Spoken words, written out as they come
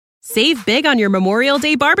Save big on your Memorial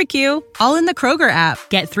Day barbecue, all in the Kroger app.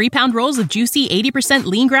 Get 3-pound rolls of juicy 80%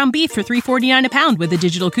 lean ground beef for $3.49 a pound with a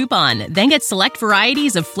digital coupon. Then get select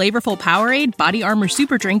varieties of flavorful Powerade, Body Armor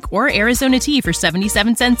Super Drink, or Arizona tea for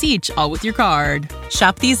 77 cents each, all with your card.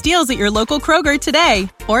 Shop these deals at your local Kroger today,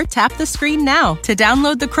 or tap the screen now to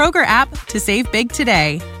download the Kroger app to save big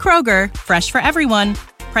today. Kroger, fresh for everyone.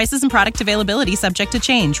 Prices and product availability subject to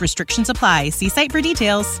change. Restrictions apply. See site for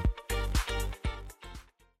details.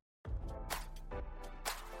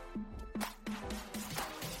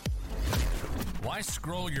 Why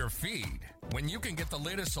scroll your feed when you can get the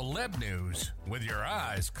latest celeb news with your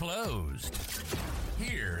eyes closed?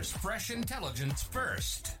 Here's fresh intelligence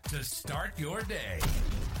first to start your day.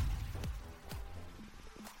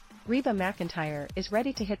 Reba McEntire is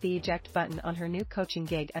ready to hit the eject button on her new coaching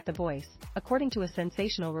gig at The Voice, according to a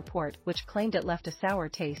sensational report which claimed it left a sour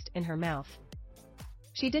taste in her mouth.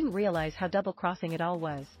 She didn't realize how double-crossing it all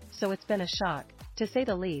was, so it's been a shock, to say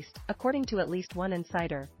the least, according to at least one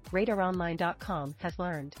insider, RadarOnline.com has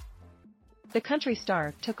learned. The country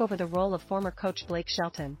star took over the role of former coach Blake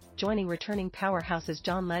Shelton, joining returning powerhouses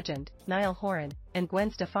John Legend, Niall Horan, and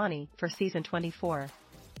Gwen Stefani for season 24.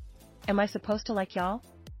 Am I supposed to like y'all?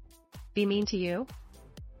 Be mean to you?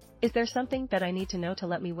 Is there something that I need to know to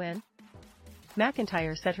let me win?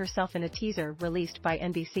 McEntire said herself in a teaser released by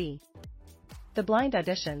NBC. The blind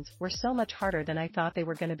auditions were so much harder than I thought they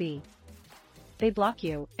were gonna be. They block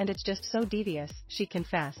you, and it's just so devious, she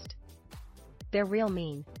confessed. They're real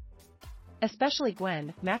mean. Especially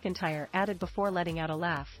Gwen, McEntire added before letting out a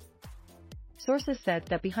laugh. Sources said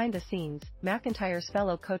that behind the scenes, McEntire's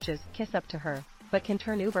fellow coaches kiss up to her, but can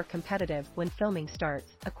turn uber competitive when filming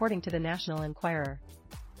starts, according to the National Enquirer.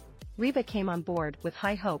 Reba came on board with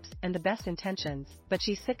high hopes and the best intentions, but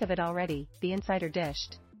she's sick of it already, the insider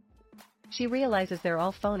dished. She realizes they're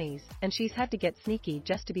all phonies, and she's had to get sneaky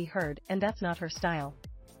just to be heard, and that's not her style.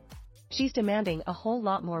 She's demanding a whole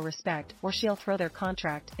lot more respect or she'll throw their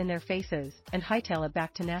contract in their faces and hightail it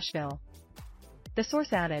back to Nashville. The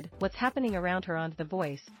source added, what's happening around her on The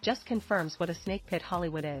Voice just confirms what a snake pit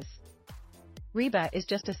Hollywood is. Reba is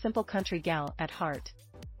just a simple country gal at heart.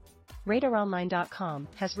 RadarOnline.com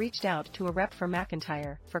has reached out to a rep for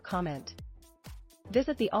McEntire for comment.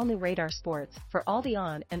 Visit the all-new Radar Sports for all the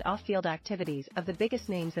on- and off-field activities of the biggest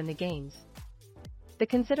names in the games. The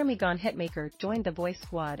Consider Me Gone hitmaker joined The Voice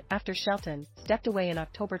squad after Shelton stepped away in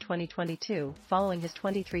October 2022 following his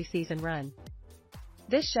 23-season run.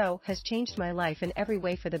 This show has changed my life in every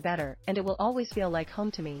way for the better, and it will always feel like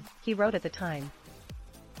home to me, he wrote at the time.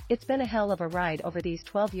 It's been a hell of a ride over these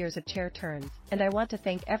 12 years of chair turns, and I want to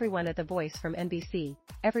thank everyone at The Voice from NBC,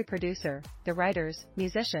 every producer, the writers,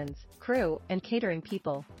 musicians, crew, and catering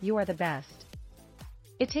people. You are the best.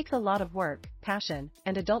 It takes a lot of work, passion,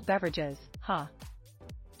 and adult beverages,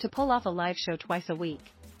 to pull off a live show twice a week.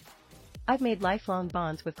 I've made lifelong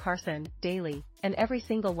bonds with Carson, Daly, and every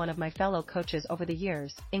single one of my fellow coaches over the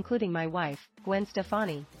years, including my wife, Gwen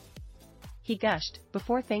Stefani. He gushed,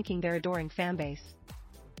 before thanking their adoring fanbase.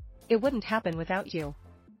 It wouldn't happen without you.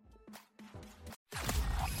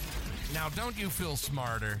 Now, don't you feel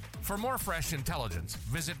smarter? For more fresh intelligence,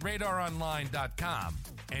 visit RadarOnline.com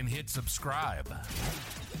and hit subscribe.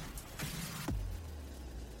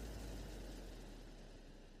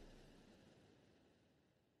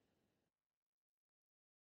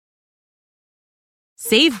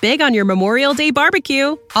 Save big on your Memorial Day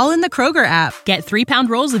barbecue, all in the Kroger app. Get 3-pound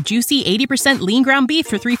rolls of juicy 80% lean ground beef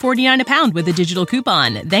for $3.49 a pound with a digital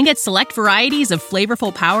coupon. Then get select varieties of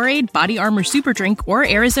flavorful Powerade, Body Armor Super Drink, or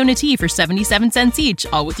Arizona tea for 77 cents each,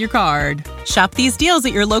 all with your card. Shop these deals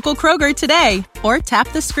at your local Kroger today, or tap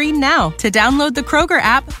the screen now to download the Kroger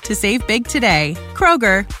app to save big today.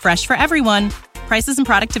 Kroger, fresh for everyone. Prices and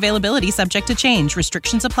product availability subject to change.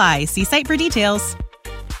 Restrictions apply. See site for details.